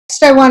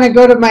Next, I want to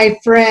go to my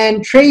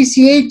friend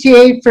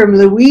Tracy from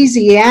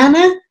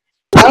Louisiana.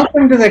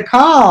 Welcome to the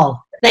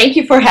call. Thank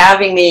you for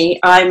having me.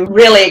 I'm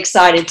really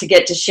excited to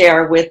get to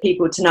share with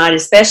people tonight,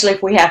 especially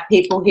if we have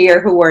people here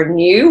who are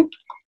new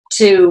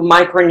to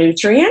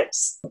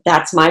micronutrients.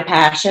 That's my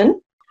passion.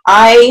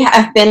 I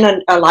have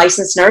been a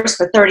licensed nurse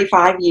for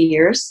 35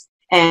 years,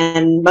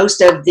 and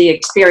most of the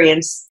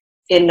experience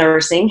in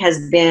nursing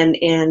has been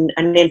in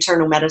an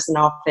internal medicine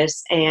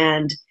office.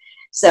 And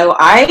so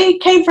I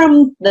came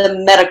from the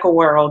medical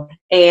world,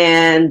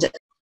 and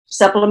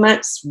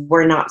supplements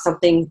were not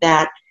something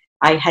that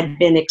I had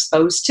been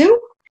exposed to.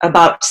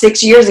 About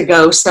 6 years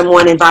ago,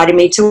 someone invited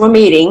me to a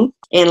meeting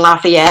in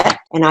Lafayette,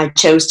 and I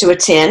chose to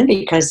attend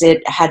because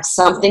it had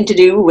something to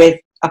do with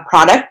a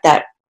product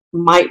that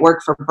might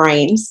work for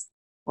brains,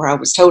 or I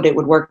was told it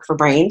would work for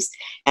brains.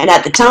 And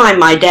at the time,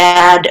 my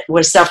dad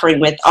was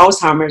suffering with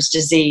Alzheimer's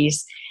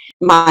disease.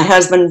 My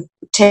husband,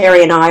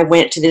 Terry, and I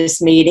went to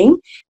this meeting.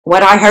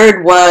 What I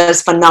heard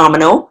was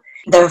phenomenal.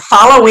 The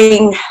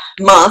following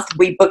month,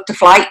 we booked a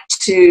flight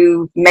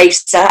to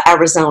Mesa,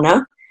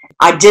 Arizona.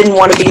 I didn't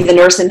want to be the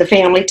nurse in the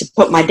family to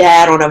put my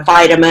dad on a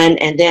vitamin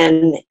and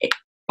then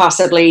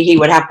possibly he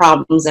would have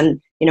problems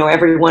and,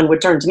 everyone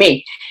would turn to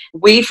me.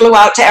 We flew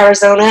out to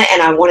Arizona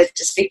and I wanted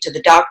to speak to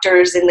the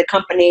doctors in the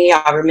company.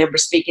 I remember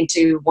speaking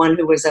to one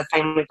who was a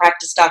family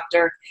practice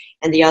doctor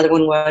and the other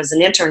one was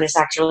an internist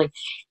actually.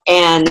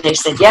 And they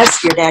said,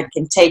 yes, your dad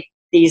can take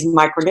these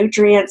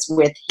micronutrients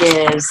with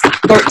his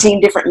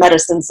 13 different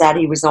medicines that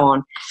he was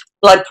on.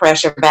 Blood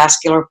pressure,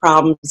 vascular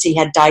problems, he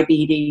had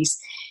diabetes.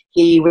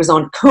 He was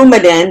on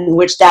Coumadin,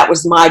 which that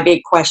was my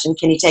big question.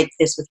 Can he take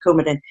this with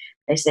Coumadin?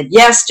 They said,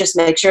 yes, just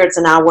make sure it's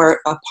an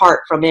hour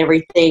apart from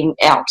everything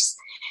else.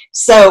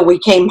 So we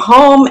came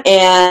home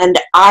and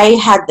I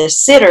had the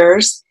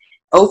sitters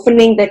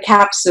opening the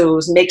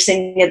capsules,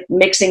 mixing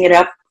it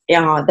up,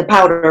 the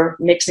powder,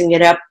 mixing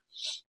it up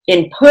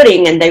in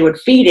pudding, and they would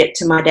feed it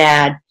to my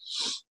dad.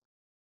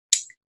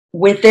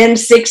 Within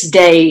 6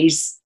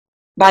 days,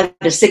 by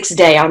the sixth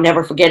day, I'll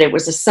never forget, it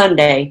was a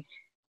Sunday,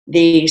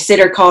 the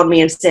sitter called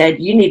me and said,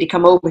 you need to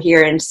come over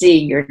here and see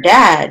your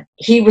dad.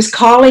 He was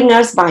calling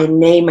us by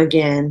name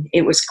again.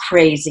 It was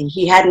crazy.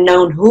 He hadn't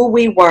known who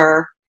we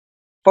were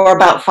for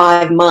about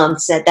 5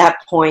 months at that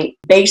point.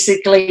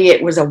 Basically,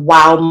 it was a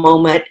wow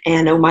moment,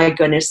 and oh my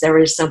goodness, there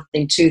is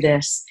something to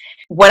this.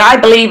 What I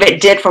believe it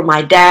did for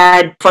my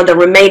dad for the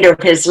remainder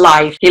of his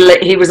life,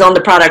 he was on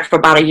the product for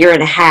about 1.5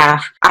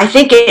 years. I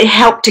think it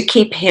helped to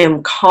keep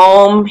him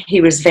calm. He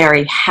was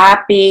very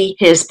happy.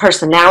 His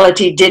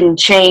personality didn't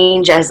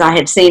change, as I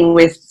had seen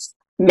with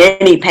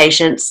many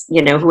patients,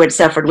 who had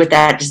suffered with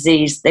that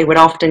disease. They would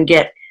often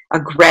get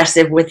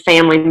aggressive with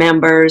family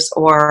members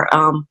or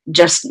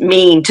just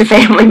mean to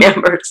family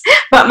members.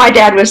 But my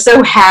dad was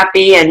so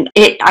happy, and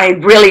I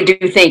really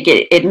do think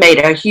it made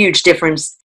a huge difference